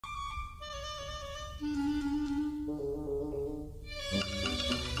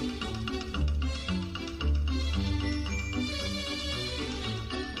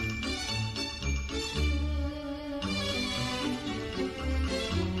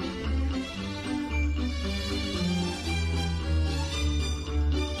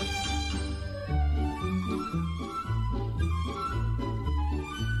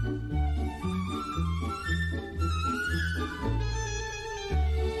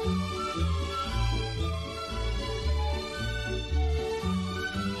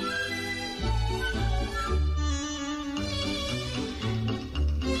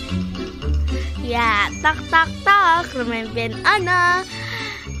Ya, tak tak tak, Rumah Impian Anak.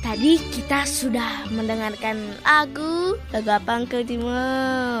 Tadi kita sudah mendengarkan lagu apa Uncle Timo?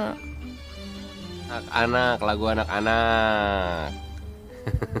 Anak, lagu anak-anak.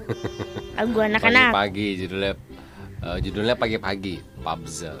 Lagu anak-anak. Pagi-pagi judulnya pagi-pagi,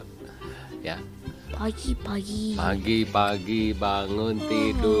 Pubzel. Ya. Pagi-pagi. Pagi-pagi bangun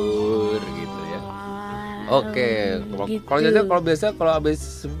tidur gitu ya. Oke, gitu. kalau biasa kalau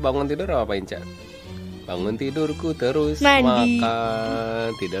habis bangun tidur apain, Cak? Bangun tidurku terus mandi.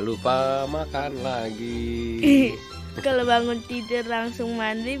 Makan, tidak lupa makan lagi. Kalau bangun tidur langsung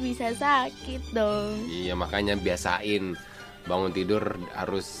mandi bisa sakit dong. Iya, makanya biasain bangun tidur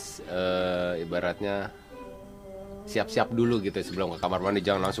harus ibaratnya siap-siap dulu gitu sebelum ke kamar mandi.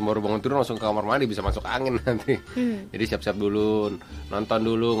 Jangan langsung baru bangun tidur langsung ke kamar mandi, bisa masuk angin nanti. Jadi siap-siap dulu, nonton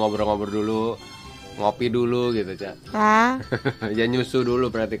dulu, ngobrol-ngobrol dulu, ngopi dulu gitu, Cak. Ya nyusu dulu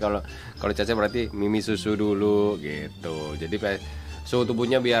berarti kalau Caca berarti mimi susu dulu gitu. Jadi suhu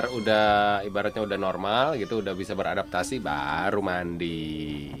tubuhnya biar udah ibaratnya udah normal gitu, udah bisa beradaptasi baru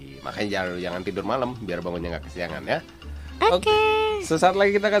mandi. Makanya jangan tidur malam biar bangunnya nggak kesiangan ya. Oke. Sesaat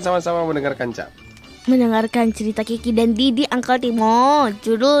lagi kita akan sama-sama mendengarkan, Cak. Mendengarkan cerita Kiki dan Didi Uncle Timo.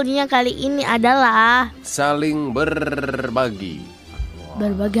 Judulnya kali ini adalah Saling Berbagi.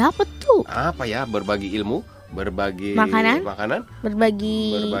 Berbagi apa tuh? Apa ya? Berbagi ilmu, berbagi makanan,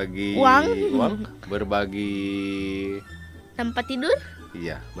 berbagi uang, berbagi tempat tidur.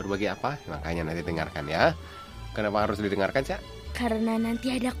 Iya, berbagi apa? Makanya nanti dengarkan ya. Kenapa harus didengarkan, Cak? Karena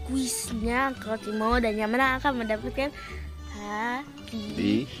nanti ada kuisnya Uncle Timo dan yang mana akan mendapatkan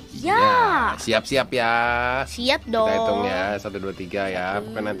Ya, siap-siap ya. Siap dong. Kita hitung ya, 1, 2, 3 ya.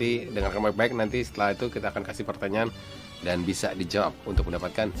 Pokoknya nanti dengarkan baik-baik. Nanti setelah itu kita akan kasih pertanyaan dan bisa dijawab untuk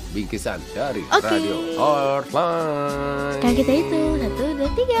mendapatkan bingkisan dari Radio Hotline. Sekarang kita hitung 1,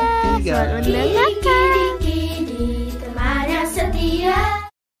 2, 3. Selamat mendengarkan. Teman yang setia.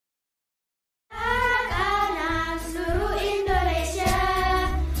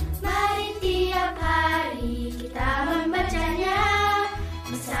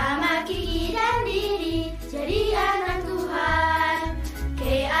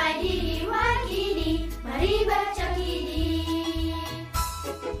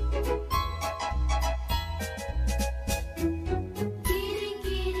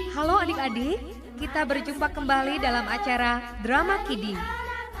 Halo adik-adik, kita berjumpa kembali dalam acara Drama Kidi.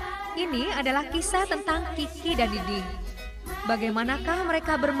 Ini adalah kisah tentang Kiki dan Didi. Bagaimanakah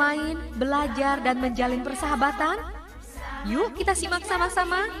mereka bermain, belajar, dan menjalin persahabatan? Yuk kita simak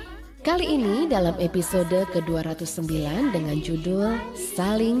sama-sama. Kali ini dalam episode ke-209 dengan judul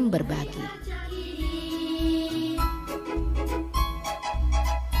Saling Berbagi.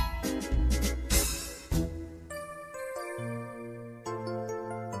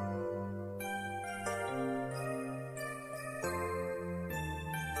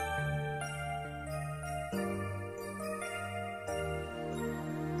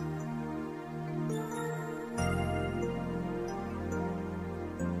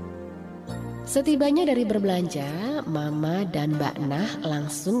 Setibanya dari berbelanja, Mama dan Mbak Nah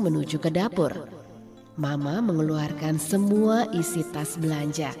langsung menuju ke dapur. Mama mengeluarkan semua isi tas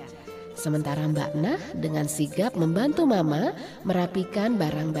belanja. Sementara Mbak Nah dengan sigap membantu Mama merapikan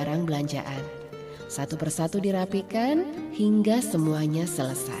barang-barang belanjaan. Satu persatu dirapikan hingga semuanya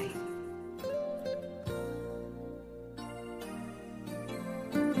selesai.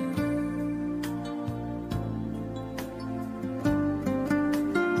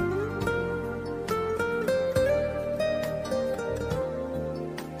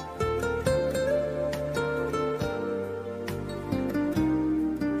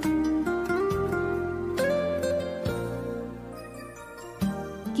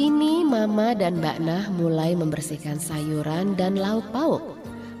 Kini Mama dan Mbak Nah mulai membersihkan sayuran dan lauk pauk,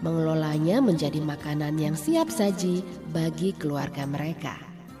 mengelolanya menjadi makanan yang siap saji bagi keluarga mereka.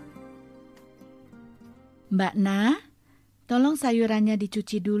 Mbak Nah, tolong sayurannya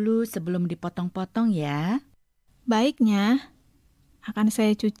dicuci dulu sebelum dipotong-potong ya. Baiknya, akan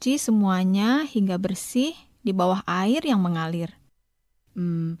saya cuci semuanya hingga bersih di bawah air yang mengalir.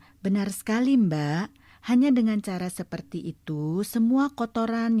 Benar sekali Mbak. Hanya dengan cara seperti itu, semua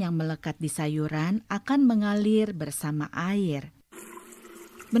kotoran yang melekat di sayuran akan mengalir bersama air.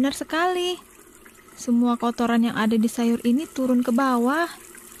 Benar sekali. Semua kotoran yang ada di sayur ini turun ke bawah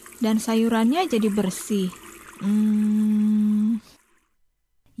dan sayurannya jadi bersih.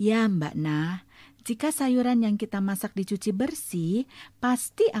 Ya Mbak Nah, jika sayuran yang kita masak dicuci bersih,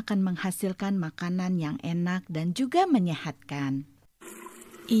 pasti akan menghasilkan makanan yang enak dan juga menyehatkan.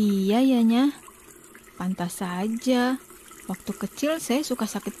 Iya ya Nya. Pantas saja, waktu kecil saya suka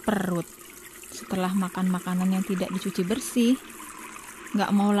sakit perut. setelah makan makanan yang tidak dicuci bersih.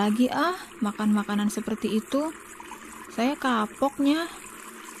 Nggak mau lagi makan makanan seperti itu. Saya kapoknya.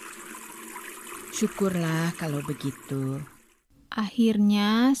 Syukurlah kalau begitu.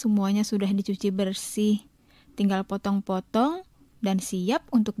 Akhirnya semuanya sudah dicuci bersih. Tinggal potong-potong dan siap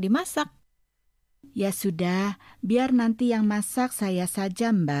untuk dimasak. Ya sudah, biar nanti yang masak saya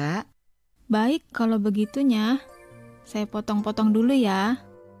saja, Mbak. Baik, kalau begitunya, saya potong-potong dulu ya.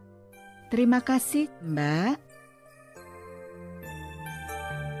 Terima kasih, Mbak.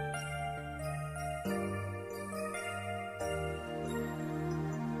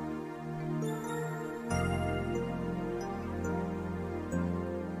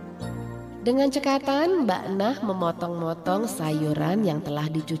 Dengan cekatan, Mbak Nah memotong-motong sayuran yang telah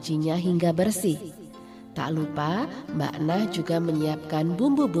dicucinya hingga bersih. Tak lupa, Mbak Nah juga menyiapkan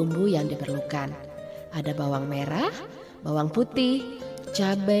bumbu-bumbu yang diperlukan. Ada bawang merah, bawang putih,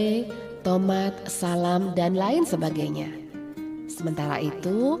 cabai, tomat, salam, dan lain sebagainya. Sementara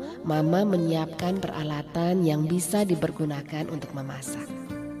itu, Mama menyiapkan peralatan yang bisa dipergunakan untuk memasak.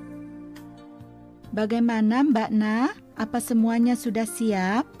 Bagaimana, Mbak Nah? Apa semuanya sudah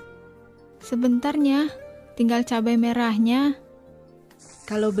siap? Sebentarnya, tinggal cabai merahnya.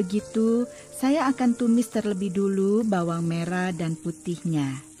 Kalau begitu, saya akan tumis terlebih dulu bawang merah dan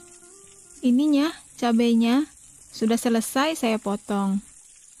putihnya. Ininya, cabainya. Sudah selesai saya potong.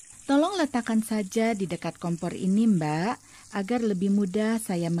 Tolong letakkan saja di dekat kompor ini, Mbak, agar lebih mudah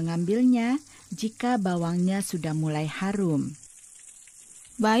saya mengambilnya jika bawangnya sudah mulai harum.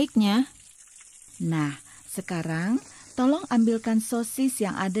 Baiknya. Nah, sekarang tolong ambilkan sosis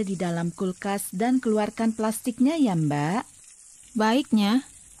yang ada di dalam kulkas dan keluarkan plastiknya ya, Mbak. Baiknya,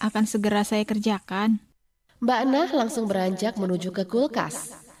 akan segera saya kerjakan. Mbak Nah langsung beranjak menuju ke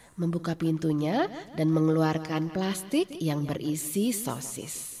kulkas, membuka pintunya dan mengeluarkan plastik yang berisi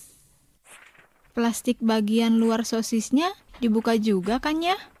sosis. Plastik bagian luar sosisnya dibuka juga kan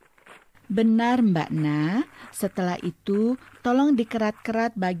ya? Benar, Mbak Nah. Setelah itu, tolong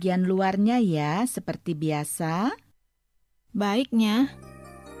dikerat-kerat bagian luarnya ya, seperti biasa. Baiknya.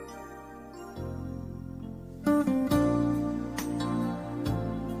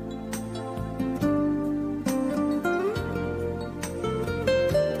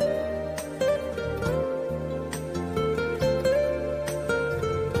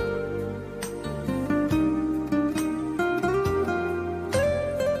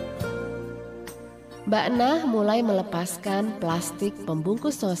 Mbak Nah mulai melepaskan plastik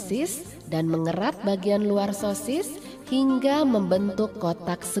pembungkus sosis dan mengerat bagian luar sosis hingga membentuk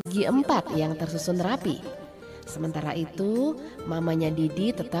kotak segi 4 yang tersusun rapi. Sementara itu, mamanya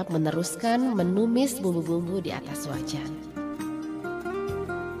Didi tetap meneruskan menumis bumbu-bumbu di atas wajan.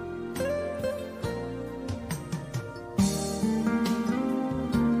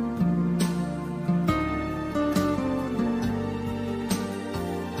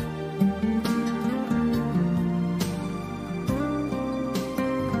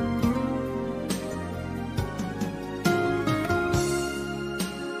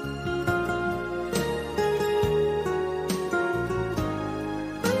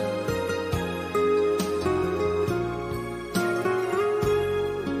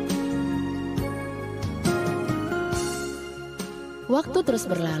 Waktu terus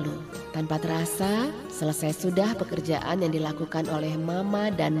berlalu, tanpa terasa selesai sudah pekerjaan yang dilakukan oleh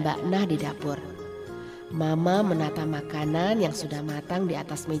Mama dan Mbak Nah di dapur. Mama menata makanan yang sudah matang di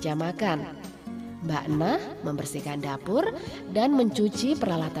atas meja makan. Mbak Nah membersihkan dapur dan mencuci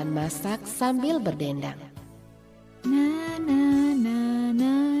peralatan masak sambil berdendang. Na na na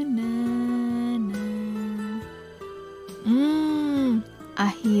na na na.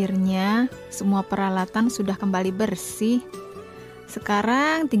 Akhirnya semua peralatan sudah kembali bersih.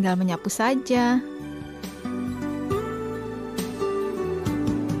 Sekarang tinggal menyapu saja.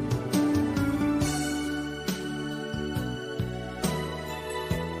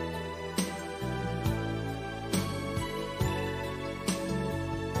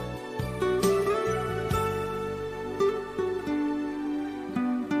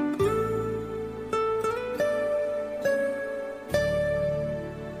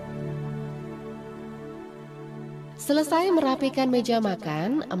 Selesai merapikan meja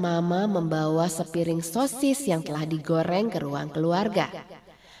makan, Mama membawa sepiring sosis yang telah digoreng ke ruang keluarga.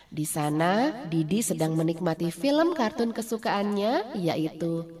 Di sana, Didi sedang menikmati film kartun kesukaannya,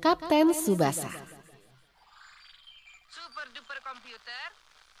 yaitu Kapten Tsubasa. Super duper komputer,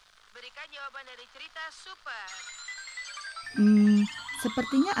 berikan jawaban dari cerita super.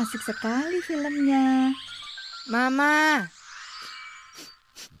 Sepertinya asik sekali filmnya. Mama,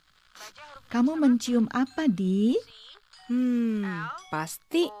 Kamu mencium apa, Di?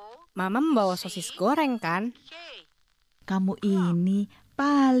 pasti Mama membawa sosis goreng kan? Kamu ini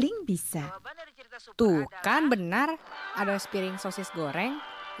paling bisa. Jawaban dari cerita super Tuh adalah kan benar, ada sepiring sosis goreng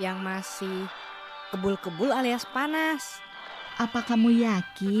yang masih kebul-kebul alias panas. Apa kamu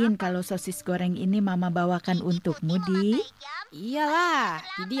yakin kalau sosis goreng ini Mama bawakan untukmu, Di? Iyalah,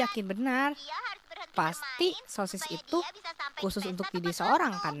 Didi yakin benar. Pasti sosis itu khusus untuk Didi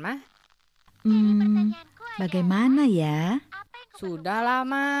seorang kan, Ma? Bagaimana ya? Sudah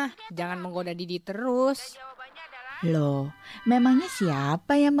lama, jangan menggoda Didi terus. Loh, memangnya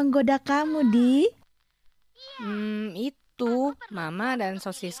siapa yang menggoda kamu, Di? Itu Mama dan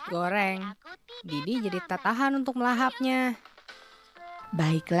sosis goreng. Didi jadi tak tahan untuk melahapnya.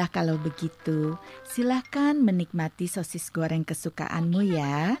 Baiklah kalau begitu, silahkan menikmati sosis goreng kesukaanmu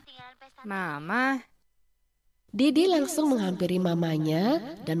ya. Mama, Didi langsung menghampiri mamanya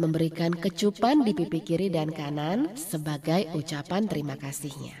dan memberikan kecupan di pipi kiri dan kanan sebagai ucapan terima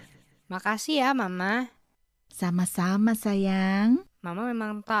kasihnya. makasih ya Mama. Sama-sama sayang. Mama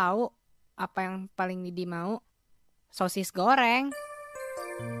memang tahu apa yang paling Didi mau. Sosis goreng.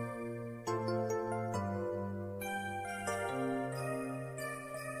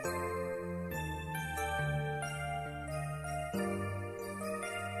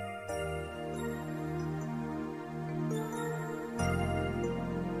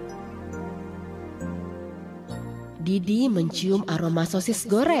 Didi mencium aroma sosis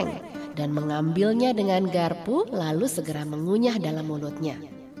goreng dan mengambilnya dengan garpu lalu segera mengunyah dalam mulutnya.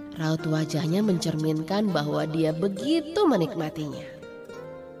 Raut wajahnya mencerminkan bahwa dia begitu menikmatinya.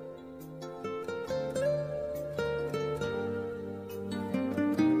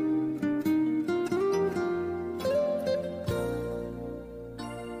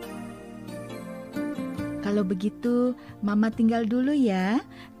 Kalau begitu, Mama tinggal dulu ya.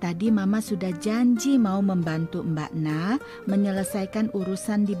 Tadi Mama sudah janji mau membantu Mbak Na menyelesaikan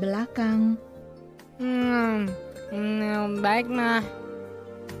urusan di belakang. Baik, Ma.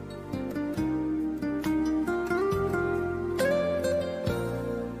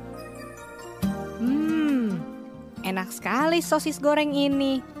 Enak sekali sosis goreng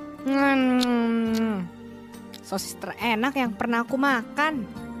ini. Sosis terenak yang pernah aku makan.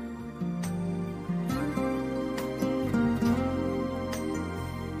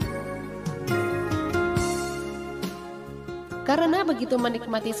 Karena begitu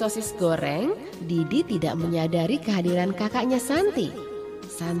menikmati sosis goreng, Didi tidak menyadari kehadiran kakaknya Santi.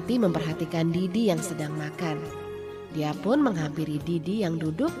 Santi memperhatikan Didi yang sedang makan. Dia pun menghampiri Didi yang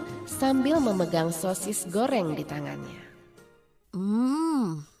duduk sambil memegang sosis goreng di tangannya.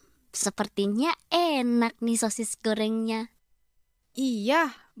 Sepertinya enak nih sosis gorengnya. Iya,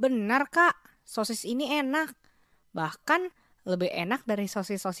 benar Kak. Sosis ini enak. Bahkan lebih enak dari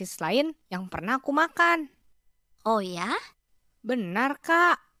sosis-sosis lain yang pernah aku makan. Oh ya? Benar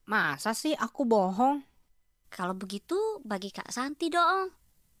Kak. Masa sih aku bohong? Kalau begitu bagi Kak Santi dong.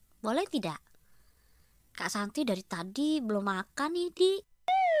 Boleh tidak? Kak Santi dari tadi belum makan nih, Di.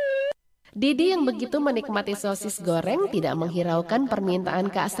 Didi yang begitu menikmati sosis goreng tidak menghiraukan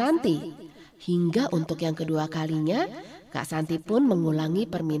permintaan Kak Santi. Hingga untuk yang kedua kalinya, Kak Santi pun mengulangi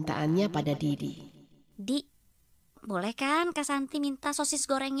permintaannya pada Didi. Di, boleh kan Kak Santi minta sosis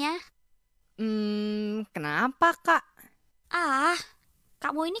gorengnya? Kenapa Kak?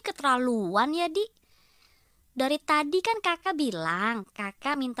 Kamu ini keterlaluan ya, Di. Dari tadi kan kakak bilang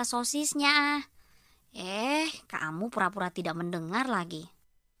kakak minta sosisnya. Kamu pura-pura tidak mendengar lagi.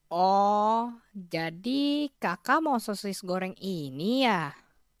 Oh, jadi kakak mau sosis goreng ini ya?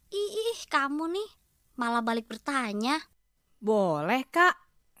 Kamu nih malah balik bertanya. Boleh Kak,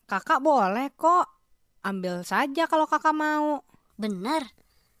 kakak boleh kok. Ambil saja kalau kakak mau. Bener,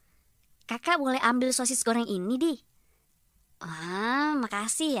 kakak boleh ambil sosis goreng ini, Di.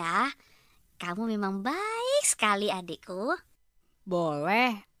 Makasih ya. Kamu memang baik sekali adikku.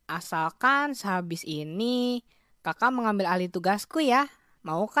 Boleh, asalkan sehabis ini kakak mengambil alih tugasku ya.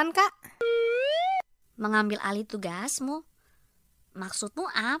 Mau kan Kak? Mengambil alih tugasmu? Maksudmu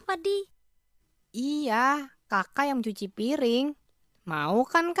apa, Di? Iya, kakak yang cuci piring. Mau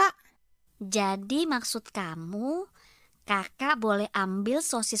kan Kak? Jadi maksud kamu kakak boleh ambil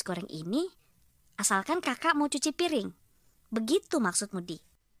sosis goreng ini asalkan kakak mau cuci piring? Begitu maksudmu, Di?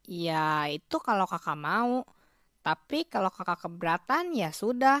 Ya, itu kalau kakak mau. Tapi kalau kakak keberatan ya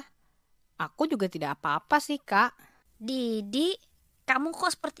sudah. Aku juga tidak apa-apa sih Kak. Didi, kamu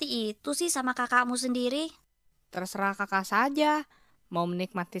kok seperti itu sih sama kakakmu sendiri? Terserah kakak saja. Mau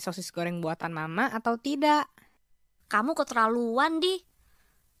menikmati sosis goreng buatan Mama atau tidak. Kamu keterlaluan, Di.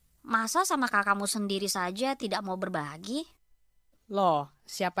 Masa sama kakakmu sendiri saja tidak mau berbagi? Loh,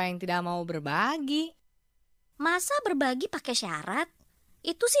 siapa yang tidak mau berbagi? Masa berbagi pakai syarat?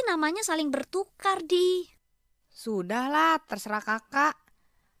 Itu sih namanya saling bertukar, Di. Sudahlah, terserah kakak.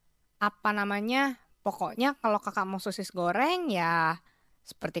 Apa namanya? Pokoknya kalau kakak mau sosis goreng ya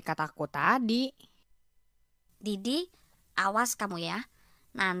seperti kataku tadi. Didi, awas kamu ya.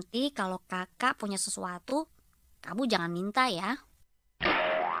 Nanti kalau kakak punya sesuatu, kamu jangan minta ya.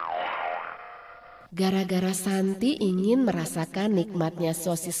 Gara-gara Santi ingin merasakan nikmatnya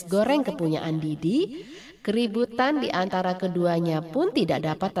sosis goreng kepunyaan Didi, keributan di antara keduanya pun tidak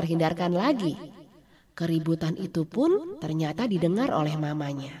dapat terhindarkan lagi. Keributan itu pun ternyata didengar oleh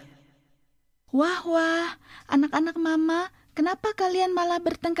mamanya. Wah, anak-anak mama, kenapa kalian malah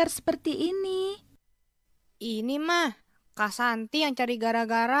bertengkar seperti ini? Ini mah Kak Santi yang cari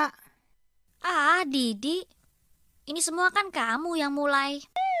gara-gara. Ah, Didi, ini semua kan kamu yang mulai.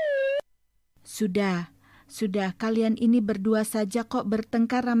 Sudah, kalian ini berdua saja kok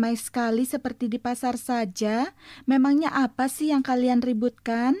bertengkar ramai sekali seperti di pasar saja. Memangnya apa sih yang kalian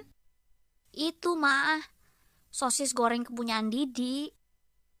ributkan? Itu mah, sosis goreng kepunyaan Didi.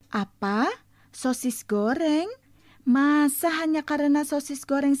 Apa? Sosis goreng? Masa hanya karena sosis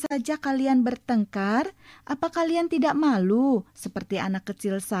goreng saja kalian bertengkar? Apa kalian tidak malu seperti anak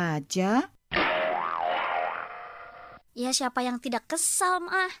kecil saja? Ya siapa yang tidak kesal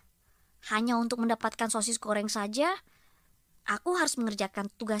mah? Hanya untuk mendapatkan sosis goreng saja, aku harus mengerjakan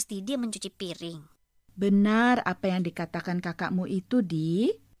tugas Didi mencuci piring. Benar apa yang dikatakan kakakmu itu,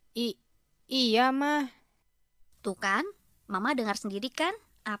 Di? Iya mah. Tuh kan, Mama dengar sendiri kan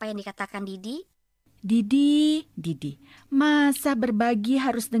apa yang dikatakan Didi? Didi, masa berbagi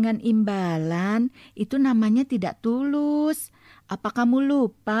harus dengan imbalan? Itu namanya tidak tulus. Apa kamu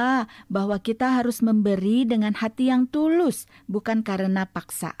lupa bahwa kita harus memberi dengan hati yang tulus, bukan karena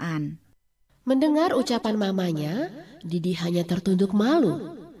paksaan? Mendengar ucapan mamanya, Didi hanya tertunduk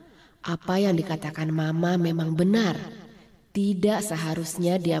malu. Apa yang dikatakan mama memang benar. Tidak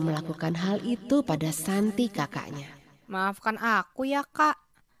seharusnya dia melakukan hal itu pada Santi kakaknya. Maafkan aku ya kak.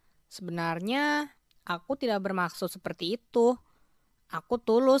 Sebenarnya aku tidak bermaksud seperti itu. Aku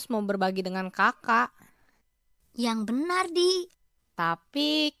tulus mau berbagi dengan kakak. Yang benar, Di.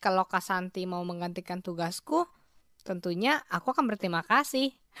 Tapi kalau Kak Santi mau menggantikan tugasku, tentunya aku akan berterima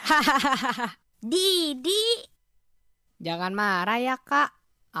kasih. Didi. Jangan marah ya kak.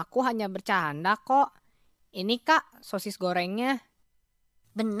 Aku hanya bercanda kok. Ini kak, sosis gorengnya.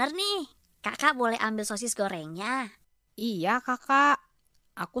 Bener nih, kakak boleh ambil sosis gorengnya. Iya kakak.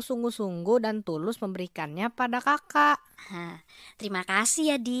 Aku sungguh-sungguh dan tulus memberikannya pada kakak. Terima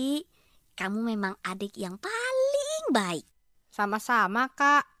kasih ya, Di. Kamu memang adik yang paling baik. Sama-sama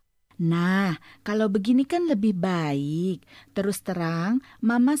kak. Nah, kalau begini kan lebih baik. Terus terang,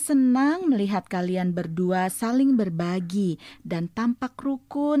 Mama senang melihat kalian berdua saling berbagi dan tampak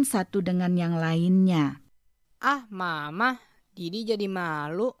rukun satu dengan yang lainnya. Ah, Mama, Didi jadi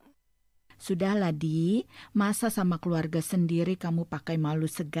malu. Sudahlah, Di. Masa sama keluarga sendiri kamu pakai malu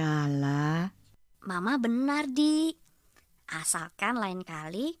segala? Mama benar, Di. Asalkan lain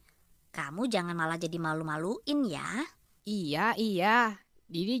kali kamu jangan malah jadi malu-maluin ya. Iya.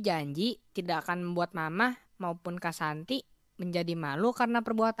 Didi janji tidak akan membuat Mama maupun Kak Santi menjadi malu karena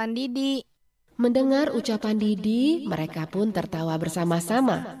perbuatan Didi. Mendengar ucapan Didi, mereka pun tertawa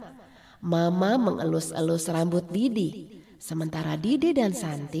bersama-sama. Mama mengelus-elus rambut Didi. Sementara Didi dan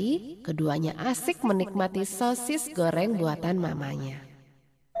Santi, keduanya asik menikmati sosis goreng buatan mamanya.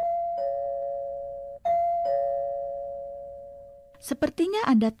 Sepertinya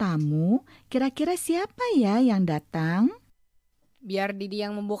ada tamu. Kira-kira siapa ya yang datang? Biar Didi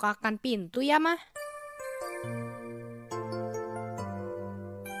yang membukakan pintu ya, Mah.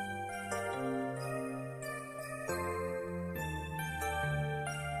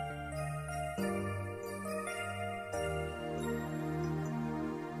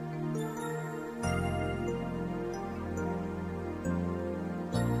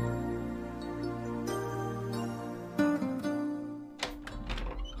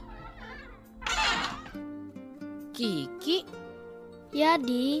 Kiki? Ya,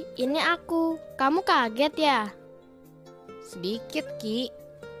 Di, ini aku. Kamu kaget ya? Sedikit, Ki.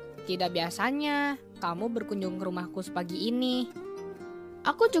 Tidak biasanya kamu berkunjung ke rumahku sepagi ini.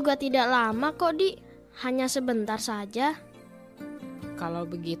 Aku juga tidak lama kok, Di. Hanya sebentar saja. Kalau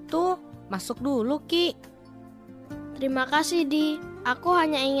begitu, masuk dulu, Ki. Terima kasih, Di. Aku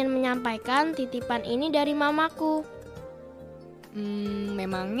hanya ingin menyampaikan titipan ini dari mamaku.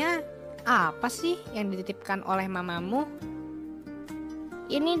 Memangnya apa sih yang dititipkan oleh mamamu?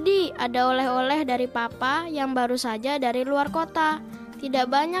 Ini, Di, ada oleh-oleh dari papa yang baru saja dari luar kota. Tidak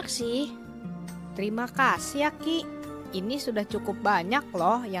banyak sih. Terima kasih ya, Ki. Ini sudah cukup banyak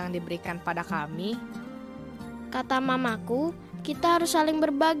loh yang diberikan pada kami. Kata mamaku, kita harus saling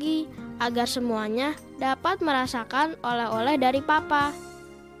berbagi agar semuanya dapat merasakan oleh-oleh dari Papa.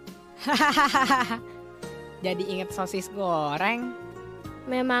 Jadi inget sosis goreng.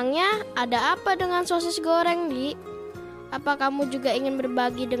 Memangnya ada apa dengan sosis goreng, Di? Apa kamu juga ingin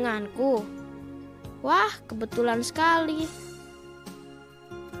berbagi denganku? Wah, kebetulan sekali.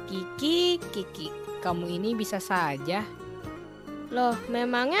 Kiki, kamu ini bisa saja. Loh,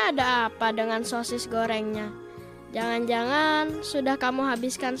 memangnya ada apa dengan sosis gorengnya? Jangan-jangan sudah kamu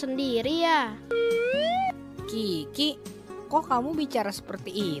habiskan sendiri ya? Kiki, kok kamu bicara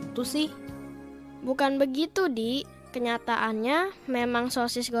seperti itu sih? Bukan begitu, Di. Kenyataannya memang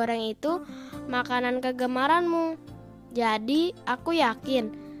sosis goreng itu makanan kegemaranmu. Jadi, aku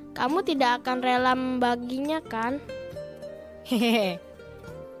yakin kamu tidak akan rela membaginya, kan? Hehehe.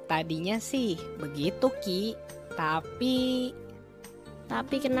 Tadinya sih begitu, Ki. Tapi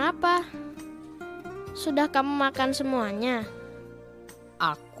kenapa? Sudah kamu makan semuanya?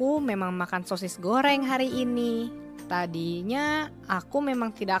 aku memang makan sosis goreng hari ini. Tadinya aku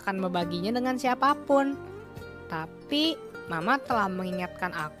memang tidak akan membaginya dengan siapapun. Tapi Mama telah mengingatkan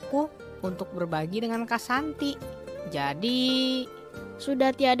aku untuk berbagi dengan Kak Santi. Jadi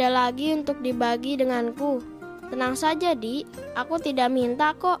sudah tiada lagi untuk dibagi denganku. Tenang saja, Di. Aku tidak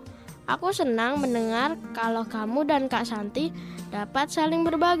minta kok. Aku senang mendengar kalau kamu dan Kak Santi dapat saling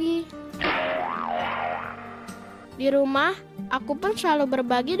berbagi. Di rumah, aku pun selalu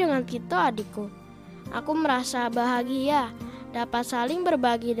berbagi dengan Tito adikku. Aku merasa bahagia dapat saling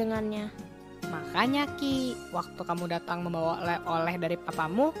berbagi dengannya. makanya Ki, waktu kamu datang membawa oleh-oleh dari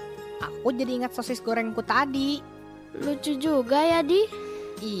papamu, aku jadi ingat sosis gorengku tadi. Lucu juga ya, Di.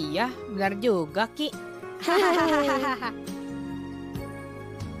 Iya, benar juga Ki.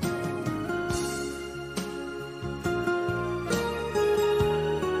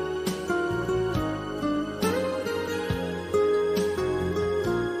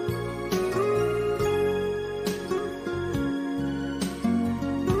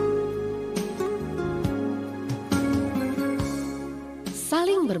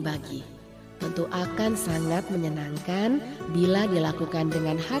 Saling berbagi tentu akan sangat menyenangkan bila dilakukan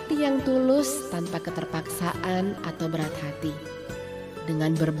dengan hati yang tulus tanpa keterpaksaan atau berat hati.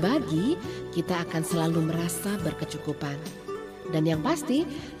 Dengan berbagi, kita akan selalu merasa berkecukupan. Dan yang pasti,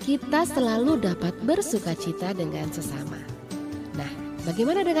 kita selalu dapat bersukacita dengan sesama. Nah,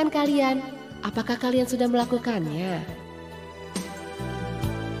 bagaimana dengan kalian? Apakah kalian sudah melakukannya?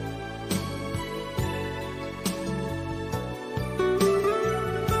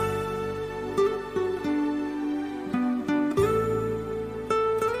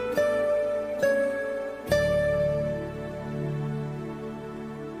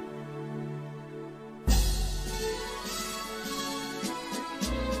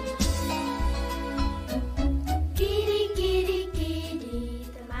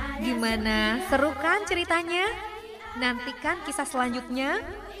 Gimana? Seru kan ceritanya? Nantikan kisah selanjutnya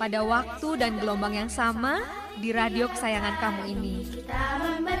pada waktu dan gelombang yang sama di radio kesayangan kamu ini.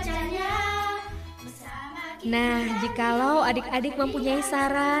 Nah, jikalau adik-adik mempunyai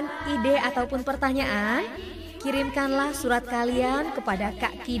saran, ide ataupun pertanyaan, kirimkanlah surat kalian kepada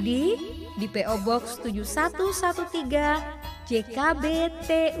Kak Kidi di PO Box 7113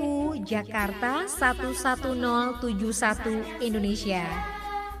 JKBTU Jakarta 11071 Indonesia.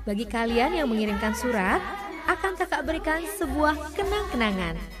 Bagi kalian yang mengirimkan surat, akan kakak berikan sebuah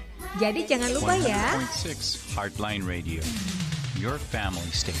kenang-kenangan. Jadi jangan lupa ya. 100.6 Heartline Radio, your family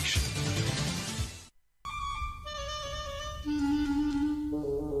station.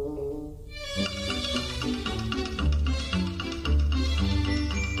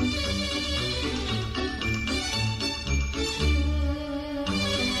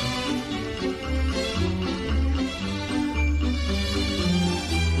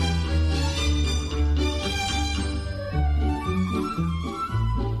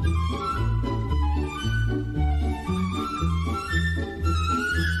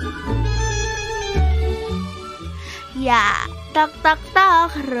 Ya, tok tok tok,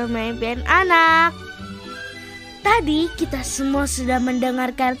 Rumah Impian Anak. Tadi kita semua sudah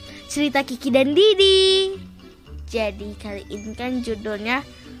mendengarkan cerita Kiki dan Didi. Jadi kali ini kan judulnya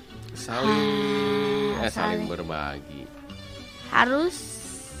saling berbagi. Harus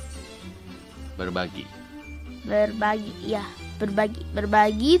Berbagi. ya,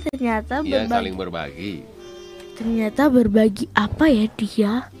 berbagi ternyata Iya, berbagi. saling berbagi. Ternyata berbagi apa ya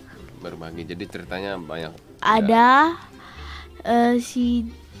dia? Berbagi. Jadi ceritanya banyak. Ada si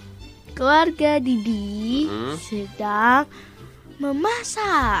keluarga Didi sedang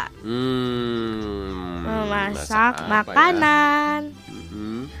memasak. Memasak apa makanan. ya?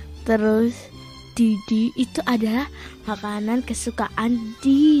 Terus Didi itu adalah makanan kesukaan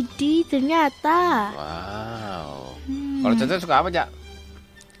Didi ternyata. Wow. Kalau Caca suka apa, Cak?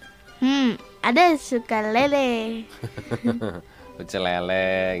 Ada suka lele. Pecel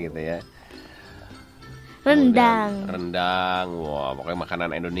lele gitu ya. Rendang. Rendang. Wah, pokoknya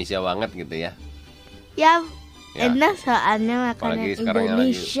makanan Indonesia banget gitu ya. Ya, Ya. enak soalnya makanan Apalagi sekarang yang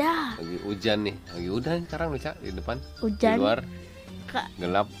Indonesia. lagi hujan nih. Lagi udah sekarang nih, Cak, di depan. Hujan. Di luar Kak,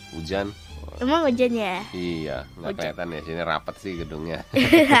 gelap, hujan. emang hujan ya? Iya, nggak Hujan. kelihatan ya. Sini rapat sih gedungnya.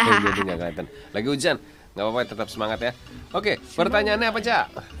 Jadi nggak kelihatan. Lagi hujan. Nggak apa-apa, tetap semangat ya. Oke, pertanyaannya apa,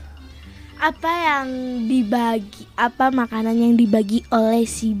 Cak? Apa makanan yang dibagi oleh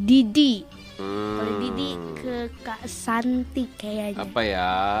si Didi? Oleh Didi ke Kak Santi kayaknya. Apa ya?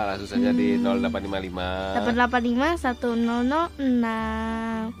 Langsung saja di 0855. 885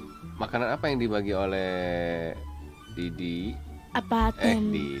 1006. Makanan apa yang dibagi oleh Didi? Apa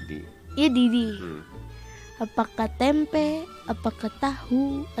tempe? Didi. Iya Didi. Apakah tempe? Apakah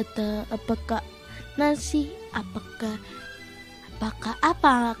tahu? Atau apakah nasi? Apakah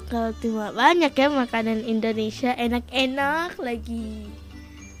apa? Kalau cuma banyak ya makanan Indonesia enak-enak lagi.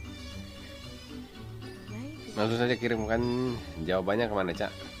 Langsung saja kirimkan jawabannya kemana,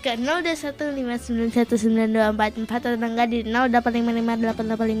 Cak? Ke 0215919244 atau tangga di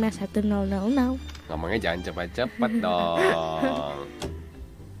 0855885100. Ngomongnya jangan cepat-cepat dong.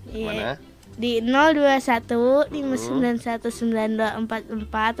 Mana? Di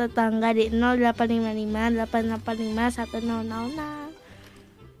 0215919244 atau tangga di 0855885100.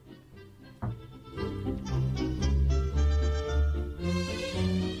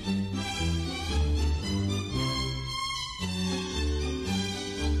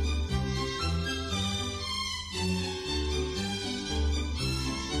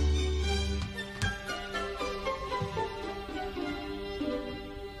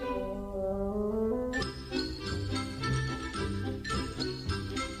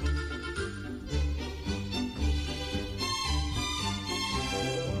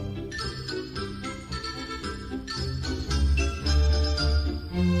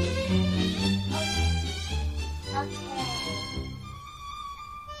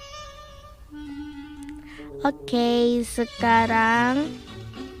 Oke, sekarang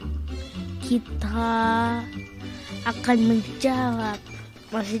kita akan menjawab.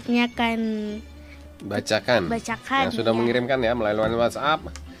 Maksudnya akan bacakan yang sudah ya. mengirimkan ya melalui WhatsApp.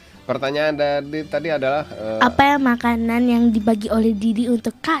 Pertanyaan tadi adalah apa ya makanan yang dibagi oleh Didi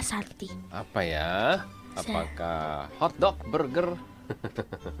untuk Kak Santi? apa ya? Apakah hotdog, burger?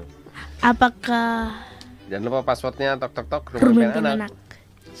 Apakah Jangan lupa passwordnya tok Rumah Impian Impian Anak.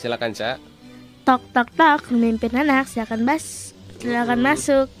 Silakan, Cak. tok Rumah Impian Anak, silakan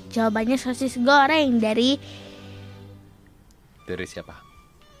masuk. Jawabannya sosis goreng dari siapa?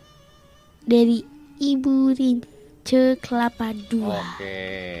 Dari Ibu Rince Kelapa 2. Oke.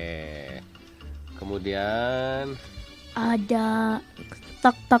 Kemudian ada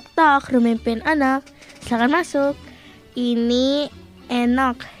tok Rumah Impian Anak, silakan masuk. Ini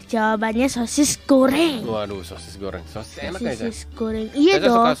enak. Jawabannya sosis goreng. waduh, sosis goreng. Sosis enak ya, Cak? Sosis goreng. Iya Caca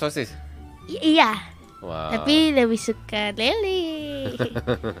dong. suka sosis? Iya. Wow. Tapi lebih suka lele.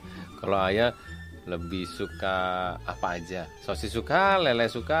 Kalau Ayah lebih suka apa aja? Sosis suka, lele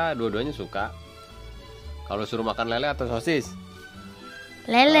suka, dua-duanya suka. Kalau suruh makan lele atau sosis?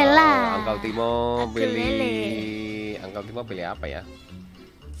 Lele lah. Uncle Timo Aku pilih lele. Uncle Timo pilih apa ya?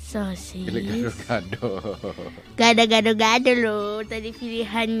 Sosis. Pilih gado-gado. Gak ada gado-gado loh tadi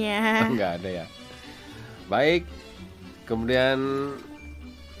pilihannya. Enggak ada ya. Baik. Kemudian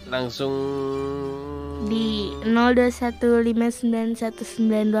langsung di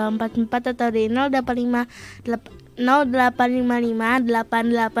 0215919244 atau di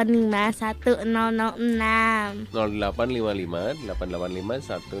 0855885100.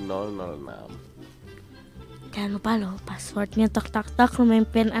 0855885100. Jangan lupa loh passwordnya tok Rumah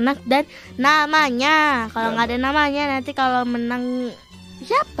Impian Anak dan namanya. Kalau nggak ada namanya nanti kalau menang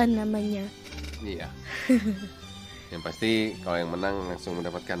siapa namanya? Iya. Yang pasti kalau yang menang langsung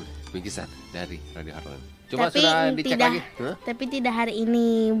mendapatkan bingkisan dari Radio Harlan. Coba Tapi sudah dicek tidak, lagi. Hah? Tapi tidak hari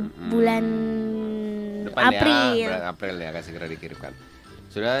ini, bulan Depan April. ya, bulan April ya akan segera dikirimkan.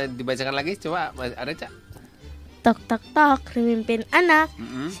 Sudah dibacakan lagi? Coba ada, Cak? Tok Rumah Impian Anak.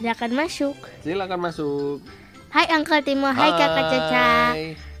 Silakan masuk. Silakan masuk. Hai Uncle Timo, hai Kakak Caca.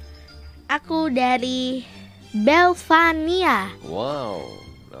 Aku dari Belvania. Wow,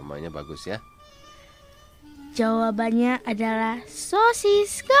 namanya bagus ya. Jawabannya adalah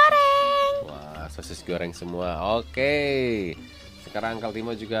sosis goreng. Wah, sosis goreng semua. Oke. Sekarang Uncle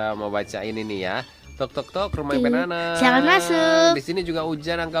Timo juga mau bacain ini ya. Tok tok tok, rumah Impian Anak. Silakan masuk. Di sini juga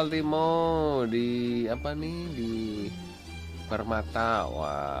hujan Uncle Timo. Di apa nih? Di Permata.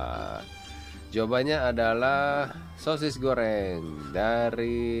 Wah. Jawabannya adalah sosis goreng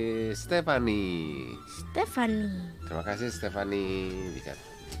dari Stefani. Terima kasih Stefani.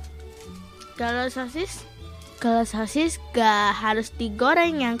 Kalau sosis gak harus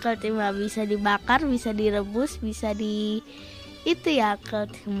digoreng yang Uncle Timo, bisa dibakar, bisa direbus, bisa di itu ya Uncle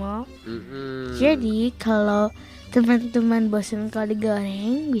Timo. Jadi kalau teman-teman bosan kalau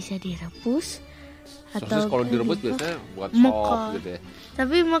digoreng bisa direbus. Sosis atau kalau direbus biasanya buat sop gitu ya.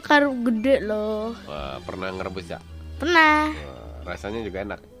 Tapi mekar gede loh. Wah, pernah ngerebus ya? Pernah. Wah, rasanya juga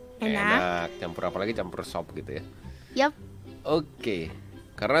enak. Campur apalagi campur sop gitu ya. Yap. Oke.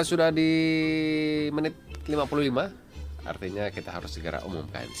 Karena sudah di menit 55, artinya kita harus segera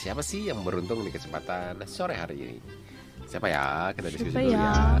umumkan siapa sih yang beruntung di kesempatan sore hari ini. Siapa ya? Kita diskusi dulu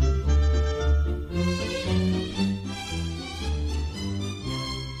ya.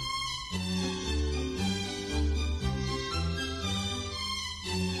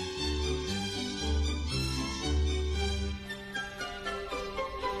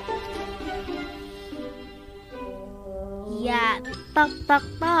 Ya, tok tok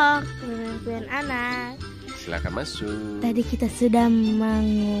tok, Impian Anak. Silakan masuk. Tadi kita sudah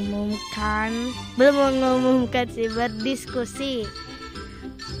belum mengumumkan sih, berdiskusi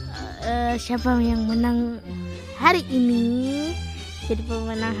siapa yang menang hari ini. Jadi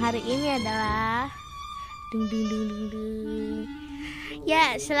pemenang hari ini adalah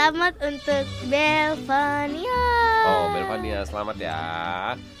ya, selamat untuk Belvania. Oh, Belvania, selamat ya.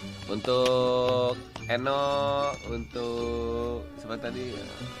 Untuk Eno, untuk siapa tadi?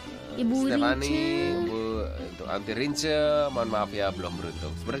 Ibu Stefani, Rince. untuk Aunty Rince, mohon maaf ya belum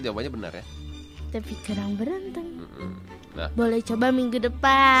beruntung. Sebenarnya jawabannya benar ya. Tapi kurang beruntung. Nah, boleh coba minggu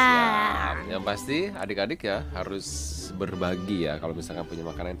depan. Yang pasti adik-adik ya harus berbagi ya. Kalau misalkan punya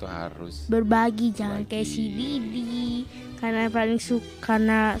makanan itu harus berbagi, jangan kayak si Didi. Karena paling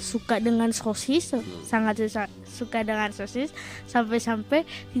suka dengan sosis, sangat suka dengan sosis, sampai-sampai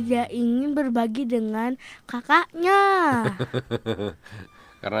tidak ingin berbagi dengan kakaknya.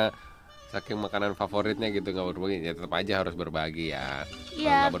 Karena saking makanan favoritnya gitu nggak berbagi, ya tetap aja harus berbagi ya.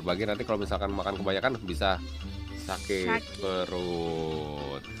 Kalau nggak berbagi nanti kalau misalkan makan kebanyakan bisa sakit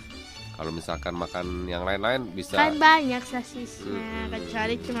perut. Kalau misalkan makan yang lain-lain bisa kan banyak sosisnya,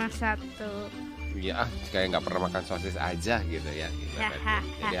 kecuali cuma satu. Iya, kayak nggak pernah makan sosis aja gitu ya.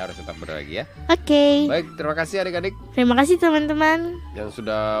 Jadi harus tetap berbagi ya. Oke. Baik, terima kasih adik-adik. Terima kasih teman-teman yang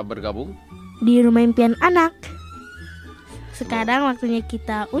sudah bergabung di Rumah Impian Anak. Sekarang waktunya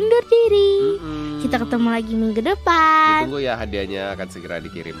kita undur diri. Kita ketemu lagi minggu depan. Ditunggu ya, hadiahnya akan segera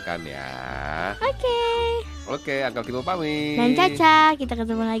dikirimkan ya. Oke, Uncle Timo pamit. Dan Caca, kita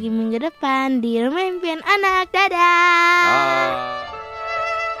ketemu lagi minggu depan di Rumah Impian Anak. Dadah.